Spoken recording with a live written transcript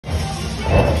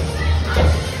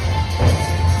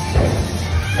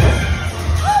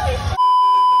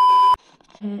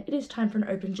it's time for an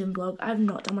open gym vlog. I've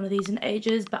not done one of these in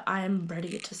ages, but I am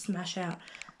ready to smash out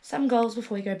some goals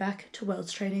before we go back to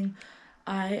Worlds training.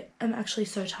 I am actually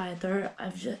so tired though.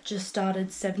 I've just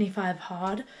started 75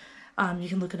 hard. You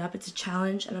can look it up, it's a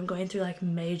challenge, and I'm going through like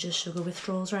major sugar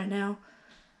withdrawals right now.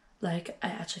 Like, I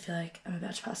actually feel like I'm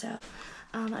about to pass out.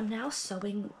 I'm now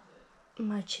sewing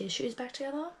my cheer shoes back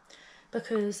together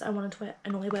because I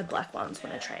normally wear black ones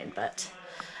when I train, but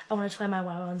I wanted to wear my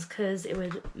white ones because it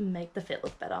would make the fit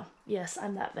look better. Yes,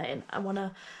 I'm that vain. I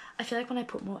feel like when I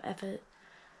put more effort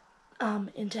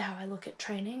into how I look at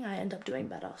training, I end up doing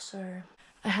better. So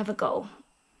I have a goal,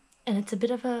 and it's a bit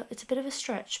of a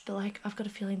stretch, but like I've got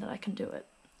a feeling that I can do it.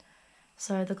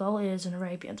 So the goal is an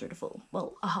Arabian through to full.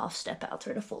 Well, a half step out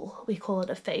through to full. We call it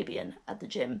a Fabian at the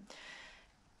gym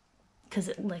because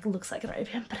it like looks like an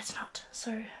Arabian, but it's not.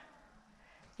 So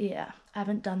yeah, I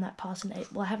haven't done that pass in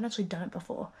I haven't actually done it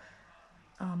before.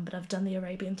 But I've done the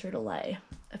Arabian through to lay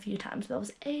a few times, but that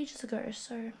was ages ago.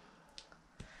 So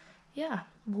yeah,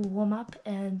 we'll warm up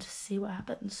and see what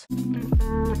happens.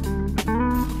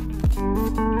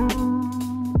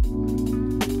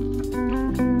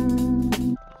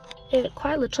 It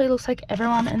quite literally looks like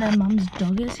everyone and their mum's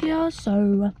dog is here,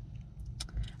 so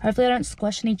hopefully I don't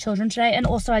squash any children today. And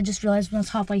also I just realised when I was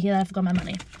halfway here that I forgot my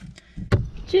money.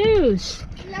 Juice!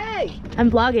 Hello! I'm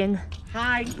vlogging.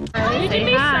 Hi. You did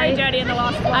me so dirty in the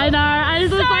last vlog. I know, I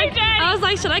was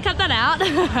like, should I cut that out?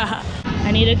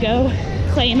 I need to go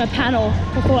claim a panel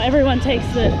before everyone takes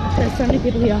it. There's so many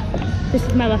people here. This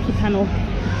is my lucky panel.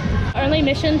 Only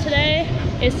mission today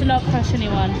is to not crush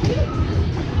anyone. 1, 2,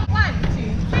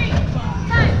 3, 4,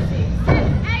 5, 6,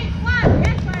 7, 8, 1.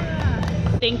 Yes,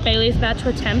 Laylah. I think Bailey's about to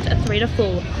attempt a 3 to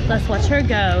full. Let's watch her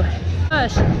go.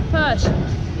 Push, push.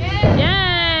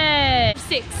 Yay!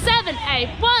 6, 7, 8.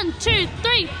 1, 2,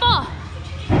 3, 4.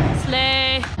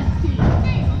 Slay.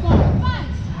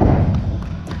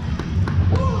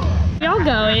 Y'all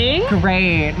going?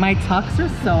 Great. My tucks are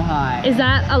so high. Is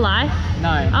that a lie?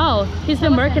 No. Oh, he's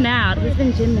been working out. He's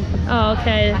been gymming. Oh,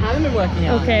 okay. I haven't been working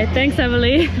out. Okay, thanks,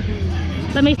 Emily.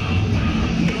 Let me...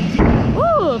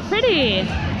 Ooh, pretty.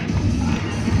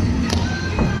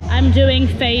 I'm doing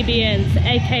Fabians,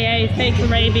 aka fake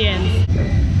Arabians.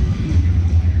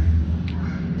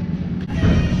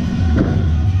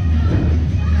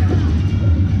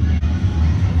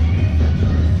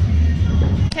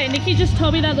 Okay, Nikki just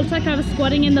told me that looks like I was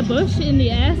squatting in the bush in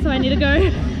the air, so I need to go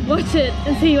watch it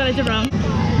and see what I did wrong.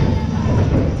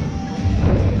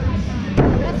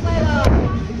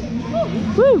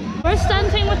 Woo! We're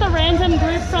stunting with a random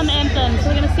group from Anthem, so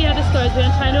we're gonna see how this goes. We're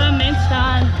gonna try to do our main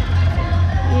stunt.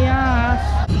 Yes.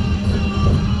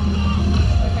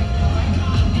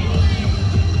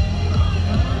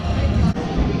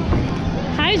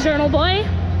 Hi, journal boy.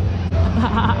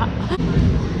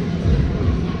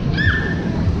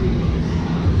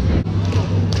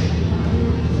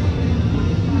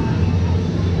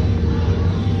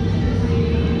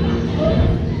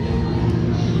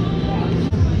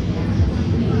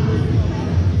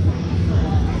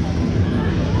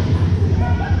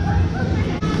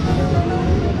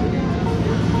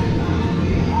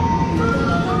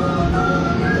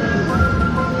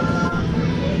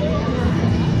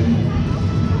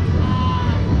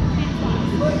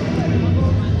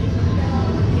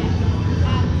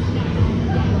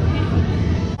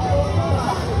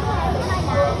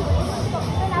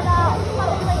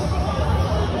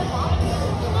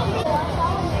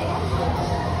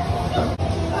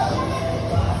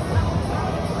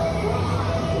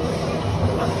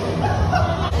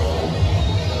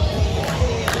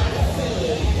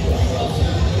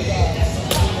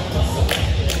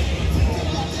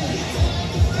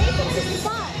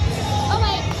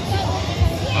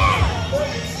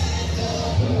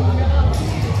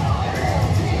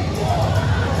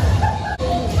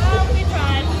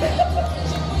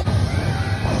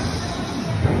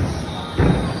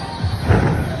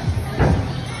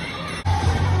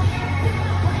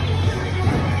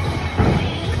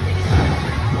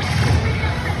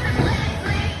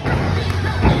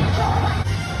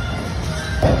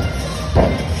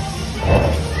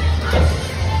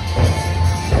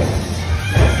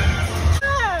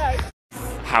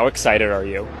 How excited are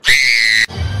you?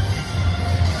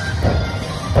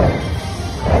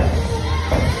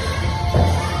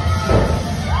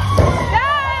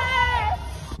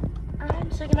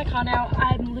 I'm stuck in my car now.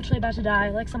 I'm literally about to die.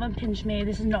 Like, someone pinched me.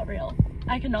 This is not real.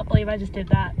 I cannot believe I just did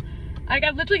that. Like,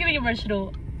 I'm literally getting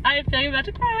emotional. I'm feeling about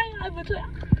to cry. I'm literally...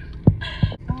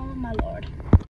 Oh my lord.